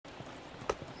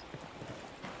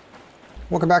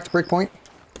Welcome back to Breakpoint.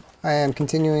 I am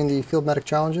continuing the field medic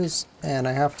challenges, and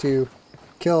I have to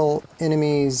kill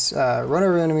enemies, run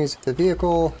over enemies with the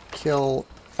vehicle, kill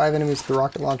 5 enemies with the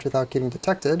rocket launch without getting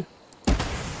detected.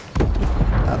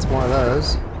 That's one of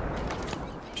those.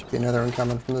 Should be another one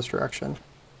coming from this direction.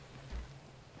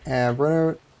 And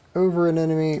run over an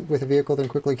enemy with a vehicle, then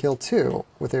quickly kill 2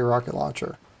 with a rocket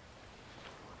launcher.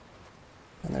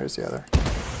 And there's the other.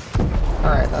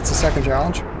 Alright, that's the second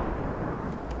challenge.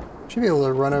 Should be able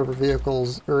to run over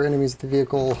vehicles, or enemies with the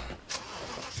vehicle.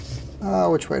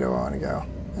 Which way do I want to go?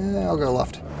 I'll go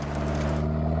left.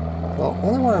 Well,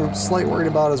 only one I'm slightly worried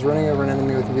about is running over an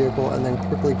enemy with a vehicle and then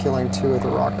quickly killing 2 with a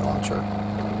rocket launcher.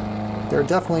 There are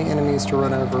definitely enemies to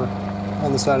run over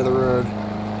on the side of the road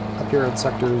up here at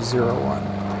Sector 01.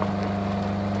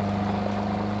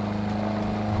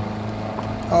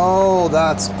 Oh,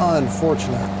 that's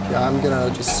unfortunate. Yeah, I'm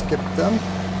gonna just skip them.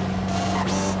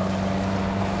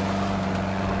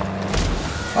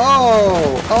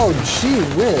 Oh, gee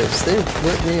whiz, they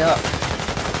lit me up.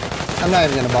 I'm not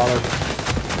even gonna bother.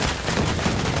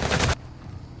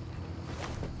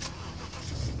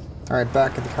 Alright,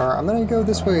 back in the car. I'm gonna go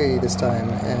this way this time,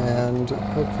 and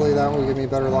hopefully that will give me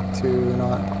better luck to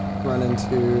not run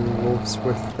into wolves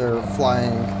with their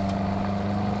flying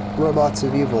robots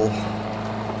of evil.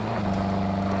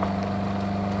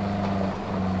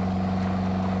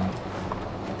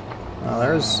 Well,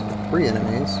 there's 3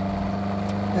 enemies.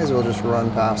 May as well just run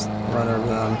over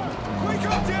them.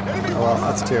 Oh well,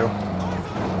 that's 2.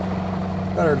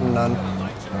 Better than none.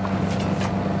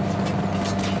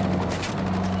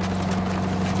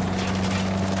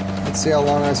 Let's see how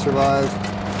long I survive.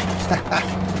 I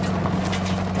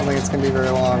don't think it's going to be very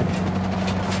long.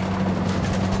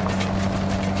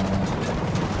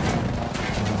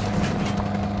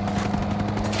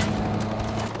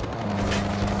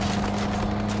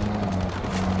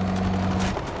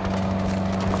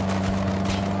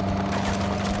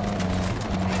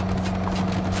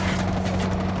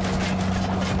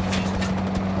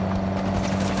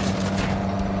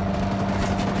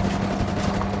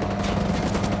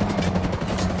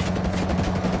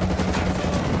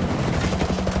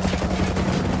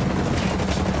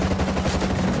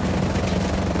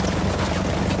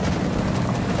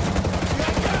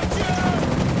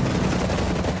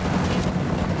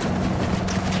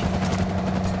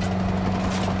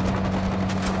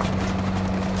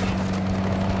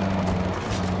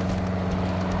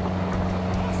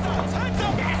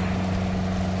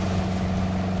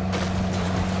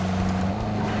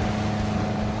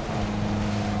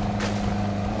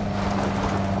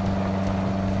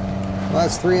 Well,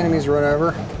 that's 3 enemies run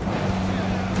over,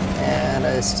 and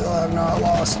I still have not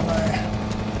lost my...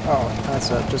 Oh, that's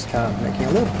just kind of making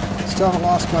a loop. Still haven't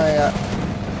lost my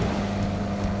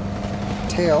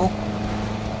tail.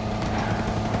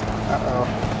 Uh-oh.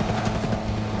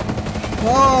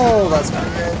 Oh, that's not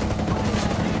good.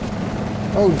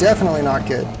 Oh, definitely not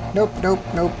good. Nope, nope,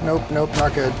 nope, nope, nope,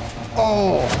 not good.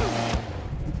 Oh!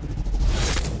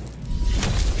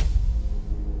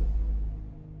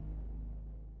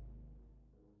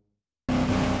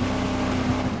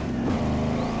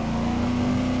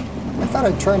 I thought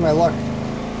I'd try my luck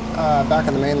back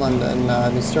on the mainland in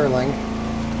New Sterling.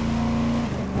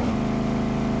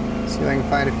 See if I can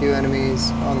find a few enemies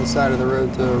on the side of the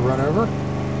road to run over.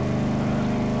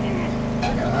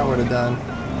 Yeah, that would have done.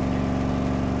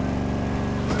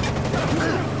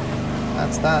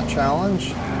 That's that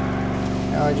challenge.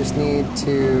 Now I just need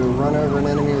to run over an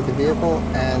enemy with a vehicle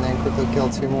and then quickly kill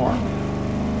 2 more.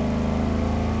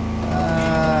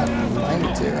 That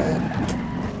might do it.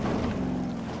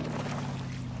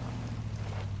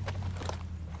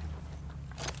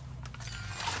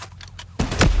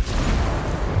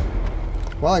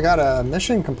 Well, I got a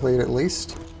mission complete at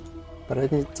least, but I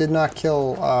did not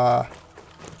kill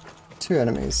 2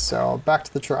 enemies, so back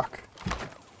to the truck.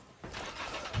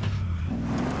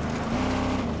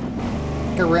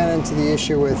 I ran into the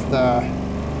issue with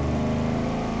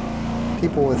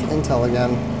people with intel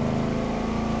again.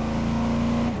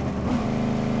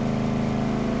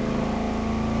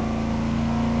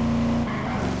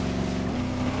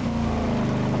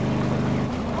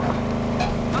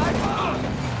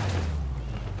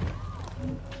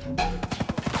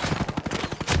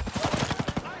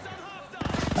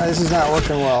 This is not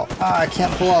working well. I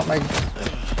can't pull out my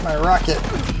rocket.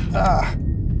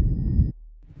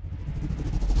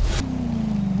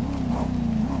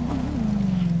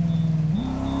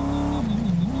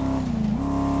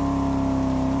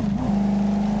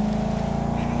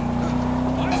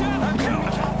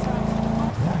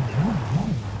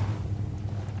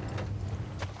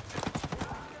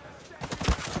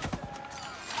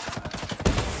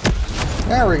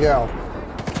 There we go.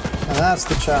 And that's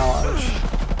the challenge.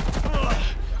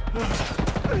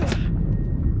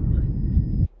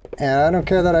 And I don't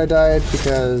care that I died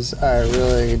because I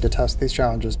really detest these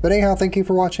challenges. But anyhow, thank you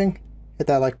for watching. Hit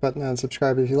that like button and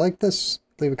subscribe if you like this.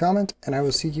 Leave a comment, and I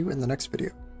will see you in the next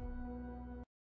video.